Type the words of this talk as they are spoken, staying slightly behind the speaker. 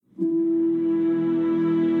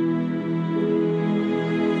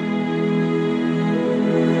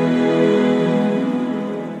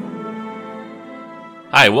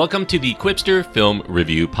Hi, welcome to the Quipster Film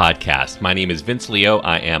Review Podcast. My name is Vince Leo.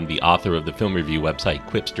 I am the author of the film review website,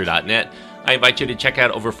 Quipster.net. I invite you to check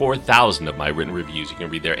out over 4,000 of my written reviews. You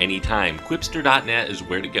can read there anytime. Quipster.net is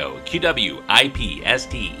where to go.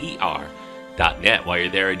 QWIPSTER.net. While you're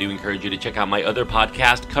there, I do encourage you to check out my other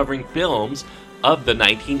podcast covering films of the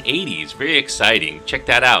 1980s. Very exciting. Check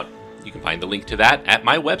that out. You can find the link to that at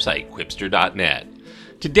my website, Quipster.net.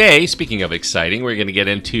 Today, speaking of exciting, we're going to get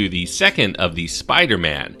into the second of the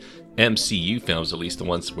Spider-Man MCU films, at least the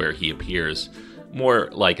ones where he appears more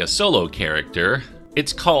like a solo character.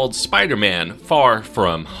 It's called Spider-Man Far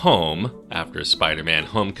From Home, after Spider-Man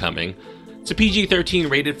Homecoming. It's a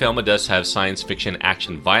PG-13 rated film. It does have science fiction,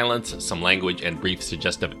 action, violence, some language, and brief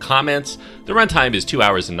suggestive comments. The runtime is 2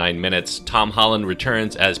 hours and 9 minutes. Tom Holland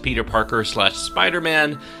returns as Peter Parker /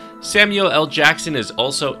 Spider-Man. Samuel L. Jackson is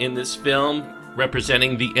also in this film,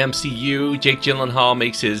 representing the MCU. Jake Gyllenhaal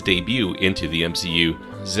makes his debut into the MCU.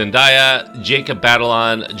 Zendaya, Jacob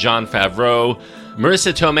Batalon, Jon Favreau,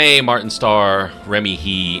 Marissa Tomei, Martin Starr, Remy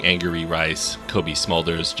Hii, Angourie Rice, Kobe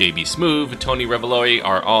Smulders, J.B. Smoove, Tony Revolori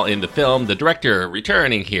are all in the film. The director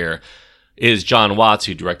returning here is John Watts,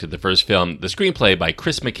 who directed the first film. The screenplay by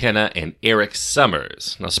Chris McKenna and Eric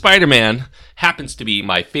Summers. Now, Spider-Man happens to be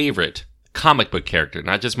my favorite comic book character,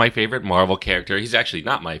 not just my favorite Marvel character. He's actually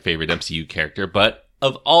not my favorite MCU character, but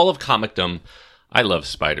of all of comicdom, I love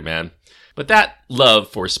Spider-Man. But that love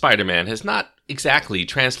for Spider-Man has not exactly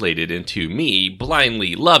translated into me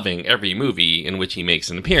blindly loving every movie in which he makes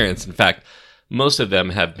an appearance. In fact, most of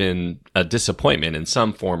them have been a disappointment in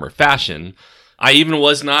some form or fashion. I even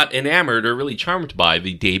was not enamored or really charmed by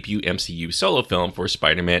the debut MCU solo film for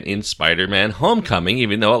Spider-Man in Spider-Man Homecoming,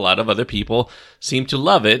 even though a lot of other people seem to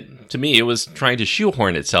love it. To me, it was trying to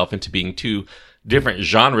shoehorn itself into being two different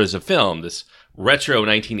genres of film, this retro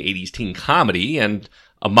 1980s teen comedy and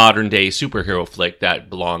a modern-day superhero flick that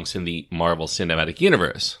belongs in the Marvel Cinematic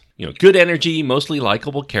Universe. You know, good energy, mostly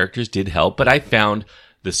likable characters did help, but I found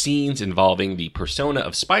the scenes involving the persona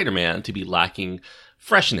of Spider-Man to be lacking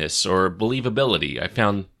freshness or believability. I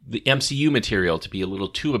found the MCU material to be a little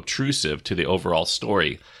too obtrusive to the overall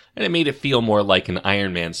story, and it made it feel more like an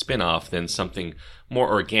Iron Man spin-off than something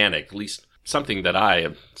more organic, at least something that I,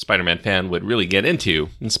 a Spider-Man fan, would really get into.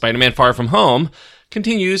 And Spider-Man Far From Home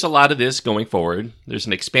continues a lot of this going forward. There's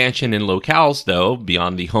an expansion in locales, though,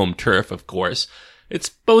 beyond the home turf, of course. It's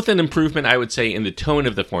both an improvement, I would say, in the tone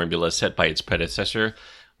of the formula set by its predecessor,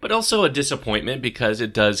 but also a disappointment because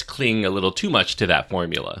it does cling a little too much to that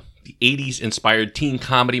formula. The 80s-inspired teen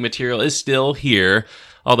comedy material is still here,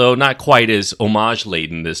 although not quite as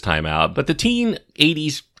homage-laden this time out. But the teen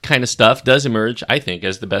 80s kind of stuff does emerge, I think,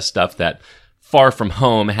 as the best stuff that Far From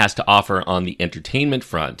Home has to offer on the entertainment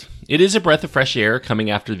front. It is a breath of fresh air coming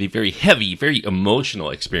after the very heavy, very emotional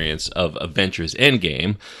experience of Avengers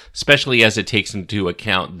Endgame, especially as it takes into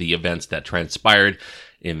account the events that transpired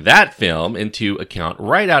in that film into account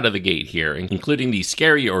right out of the gate here, including the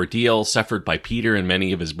scary ordeal suffered by Peter and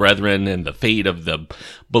many of his brethren and the fate of the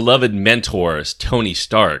beloved mentors, Tony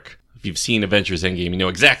Stark. If you've seen Avengers Endgame, you know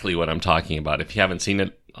exactly what I'm talking about. If you haven't seen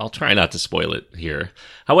it, I'll try not to spoil it here.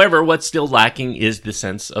 However, what's still lacking is the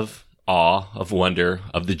sense of awe, of wonder,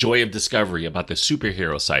 of the joy of discovery about the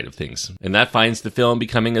superhero side of things. And that finds the film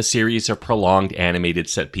becoming a series of prolonged animated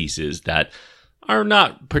set pieces that are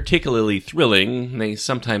not particularly thrilling. They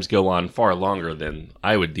sometimes go on far longer than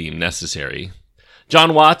I would deem necessary.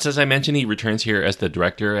 John Watts, as I mentioned, he returns here as the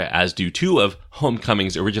director, as do two of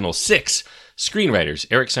Homecoming's original 6 screenwriters,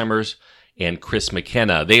 Eric Summers and Chris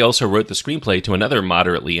McKenna. They also wrote the screenplay to another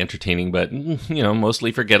moderately entertaining but,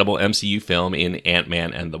 mostly forgettable MCU film in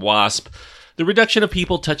Ant-Man and the Wasp. The reduction of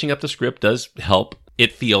people touching up the script does help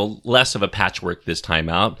it feel less of a patchwork this time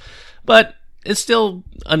out, but it's still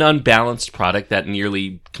an unbalanced product that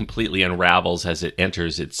nearly completely unravels as it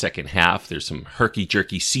enters its second half. There's some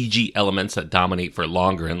herky-jerky CG elements that dominate for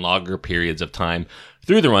longer and longer periods of time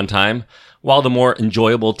through the runtime, while the more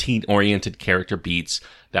enjoyable teen-oriented character beats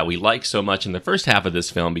that we like so much in the first half of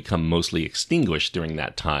this film become mostly extinguished during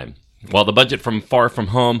that time. While the budget from Far From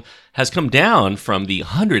Home has come down from the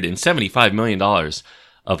 $175 million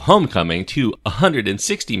of Homecoming to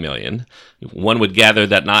 $160 million. One would gather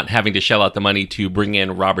that not having to shell out the money to bring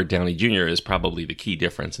in Robert Downey Jr. is probably the key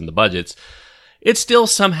difference in the budgets. It still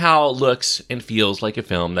somehow looks and feels like a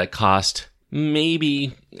film that cost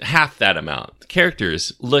maybe half that amount. The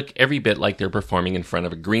characters look every bit like they're performing in front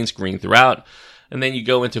of a green screen throughout, and then you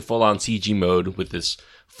go into full-on CG mode with this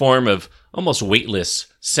form of almost weightless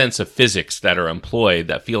sense of physics that are employed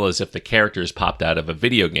that feel as if the characters popped out of a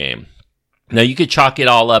video game. Now, you could chalk it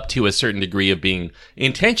all up to a certain degree of being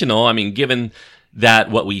intentional. I mean, given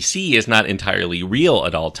that what we see is not entirely real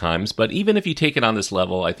at all times, but even if you take it on this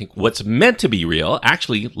level, I think what's meant to be real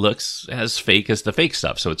actually looks as fake as the fake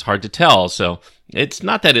stuff, so it's hard to tell. So it's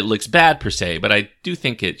not that it looks bad per se, but I do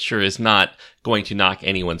think it sure is not going to knock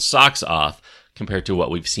anyone's socks off compared to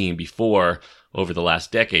what we've seen before over the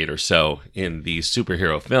last decade or so in these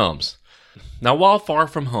superhero films. Now, while Far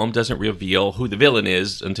From Home doesn't reveal who the villain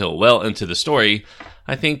is until well into the story,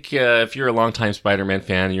 I think if you're a longtime Spider-Man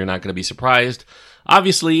fan, you're not going to be surprised.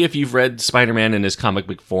 Obviously, if you've read Spider-Man in his comic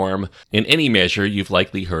book form, in any measure, you've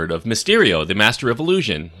likely heard of Mysterio, the Master of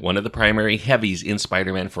Illusion, one of the primary heavies in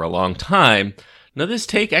Spider-Man for a long time. Now, this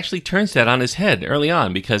take actually turns that on his head early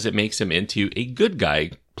on because it makes him into a good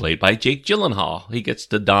guy, played by Jake Gyllenhaal. He gets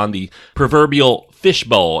to don the proverbial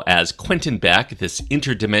fishbowl as Quentin Beck, this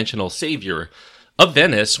interdimensional savior of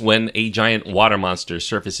Venice, when a giant water monster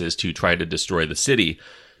surfaces to try to destroy the city.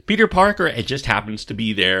 Peter Parker just happens to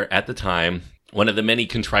be there at the time. One of the many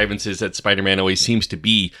contrivances that Spider-Man always seems to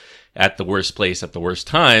be at the worst place at the worst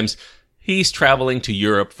times. He's traveling to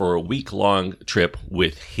Europe for a week-long trip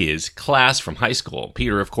with his class from high school.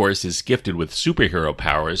 Peter, of course, is gifted with superhero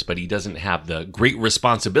powers, but he doesn't have the great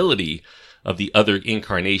responsibility of the other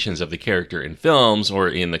incarnations of the character in films or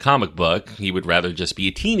in the comic book. He would rather just be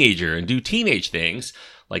a teenager and do teenage things,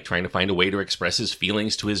 like trying to find a way to express his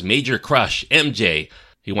feelings to his major crush, MJ.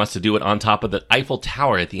 He wants to do it on top of the Eiffel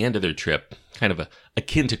Tower at the end of their trip, kind of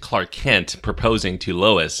akin to Clark Kent proposing to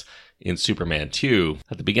Lois in Superman 2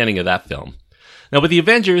 at the beginning of that film. Now, with the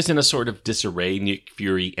Avengers in a sort of disarray, Nick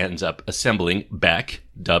Fury ends up assembling Beck,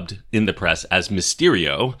 dubbed in the press as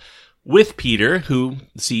Mysterio, with Peter, who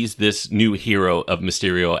sees this new hero of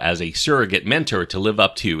Mysterio as a surrogate mentor to live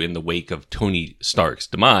up to in the wake of Tony Stark's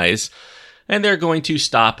demise. And they're going to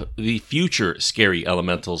stop the future scary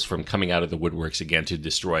elementals from coming out of the woodworks again to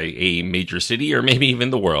destroy a major city or maybe even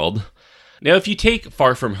the world. Now, if you take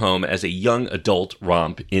Far From Home as a young adult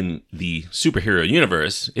romp in the superhero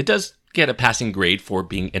universe, it does get a passing grade for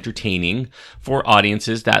being entertaining for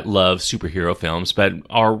audiences that love superhero films, but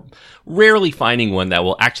are rarely finding one that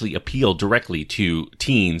will actually appeal directly to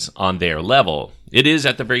teens on their level. It is,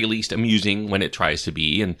 at the very least, amusing when it tries to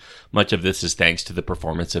be, and much of this is thanks to the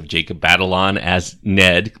performance of Jacob Batalon as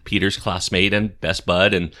Ned, Peter's classmate and best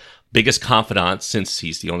bud, and biggest confidant, since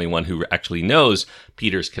he's the only one who actually knows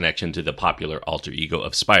Peter's connection to the popular alter ego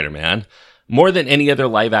of Spider-Man. More than any other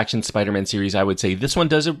live-action Spider-Man series, I would say this one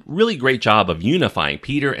does a really great job of unifying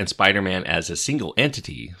Peter and Spider-Man as a single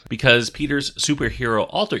entity, because Peter's superhero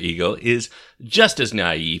alter ego is just as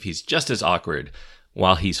naive, he's just as awkward,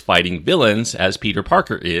 while he's fighting villains as Peter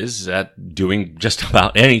Parker is at doing just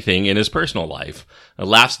about anything in his personal life.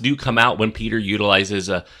 Laughs do come out when Peter utilizes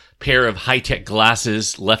a pair of high-tech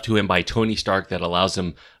glasses left to him by Tony Stark that allows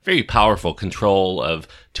him very powerful control of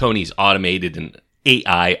Tony's automated and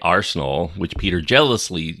AI arsenal, which Peter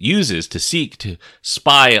jealously uses to seek to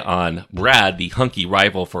spy on Brad, the hunky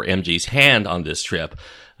rival for MJ's hand on this trip.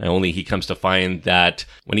 Only he comes to find that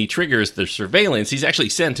when he triggers the surveillance, he's actually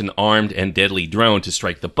sent an armed and deadly drone to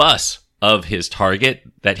strike the bus of his target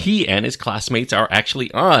that he and his classmates are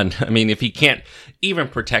actually on. I mean, if he can't even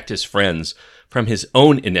protect his friends from his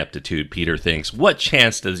own ineptitude, Peter thinks, what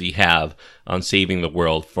chance does he have on saving the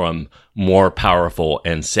world from more powerful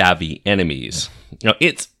and savvy enemies? Now,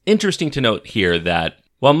 it's interesting to note here that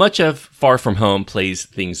while much of Far From Home plays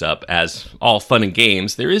things up as all fun and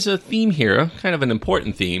games, there is a theme here, kind of an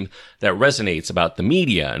important theme, that resonates about the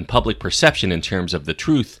media and public perception in terms of the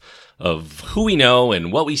truth of who we know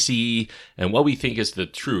and what we see and what we think is the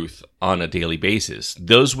truth on a daily basis.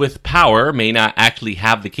 Those with power may not actually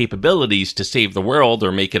have the capabilities to save the world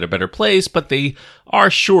or make it a better place, but they are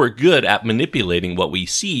sure good at manipulating what we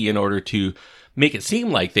see in order to make it seem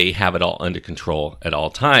like they have it all under control at all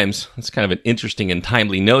times. It's kind of an interesting and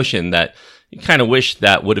timely notion that you kind of wish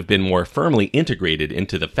that would have been more firmly integrated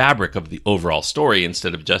into the fabric of the overall story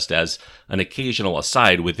instead of just as an occasional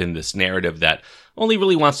aside within this narrative that only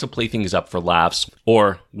really wants to play things up for laughs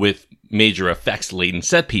or with major effects-laden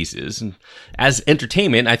set pieces. And as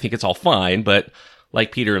entertainment, I think it's all fine, but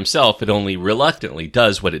like Peter himself, it only reluctantly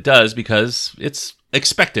does what it does because it's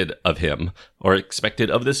expected of him or expected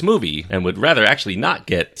of this movie and would rather actually not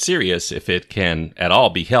get serious if it can at all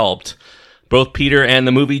be helped. Both Peter and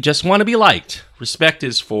the movie just want to be liked. Respect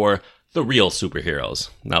is for the real superheroes.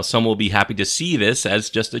 Now, some will be happy to see this as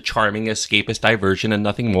just a charming escapist diversion and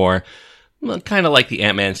nothing more, kind of like the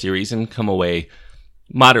Ant-Man series, and come away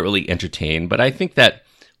moderately entertained. But I think that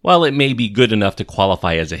while it may be good enough to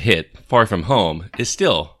qualify as a hit, Far From Home is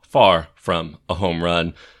still far from a home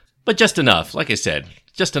run, but just enough, like I said,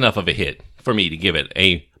 just enough of a hit for me to give it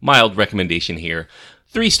a mild recommendation here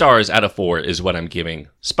 3 stars out of 4 is what I'm giving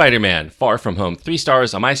Spider-Man Far From Home. 3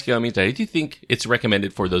 stars on my scale means that I do think it's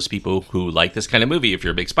recommended for those people who like this kind of movie. If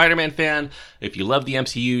you're a big Spider-Man fan, if you love the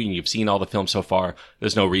MCU and you've seen all the films so far,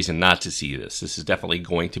 there's no reason not to see this. This is definitely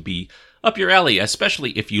going to be up your alley,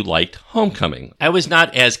 especially if you liked Homecoming. I was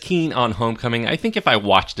not as keen on Homecoming. I think if I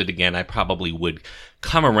watched it again, I probably would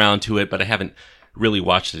come around to it, but I haven't really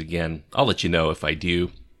watched it again. I'll let you know if I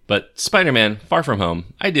do. But Spider-Man Far From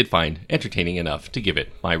Home, I did find entertaining enough to give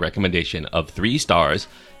it my recommendation of 3 stars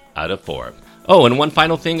out of 4. Oh, and one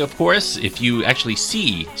final thing, of course, if you actually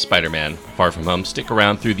see Spider-Man Far From Home, stick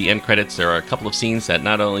around through the end credits. There are a couple of scenes that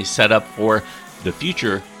not only set up for the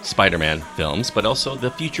future Spider-Man films, but also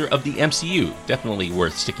the future of the MCU. Definitely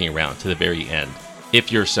worth sticking around to the very end,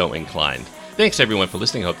 if you're so inclined. Thanks everyone for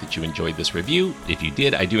listening. I hope that you enjoyed this review. If you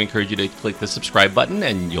did, I do encourage you to click the subscribe button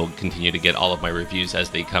and you'll continue to get all of my reviews as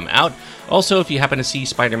they come out. Also, if you happen to see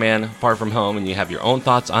Spider-Man Far From Home and you have your own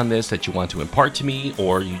thoughts on this that you want to impart to me,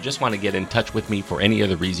 or you just want to get in touch with me for any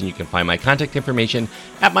other reason, you can find my contact information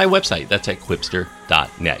at my website. That's at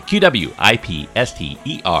quipster.net.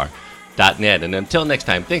 QWIPSTER.net. And until next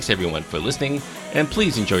time, thanks everyone for listening, and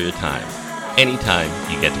please enjoy your time anytime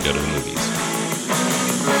you get to go to the movies.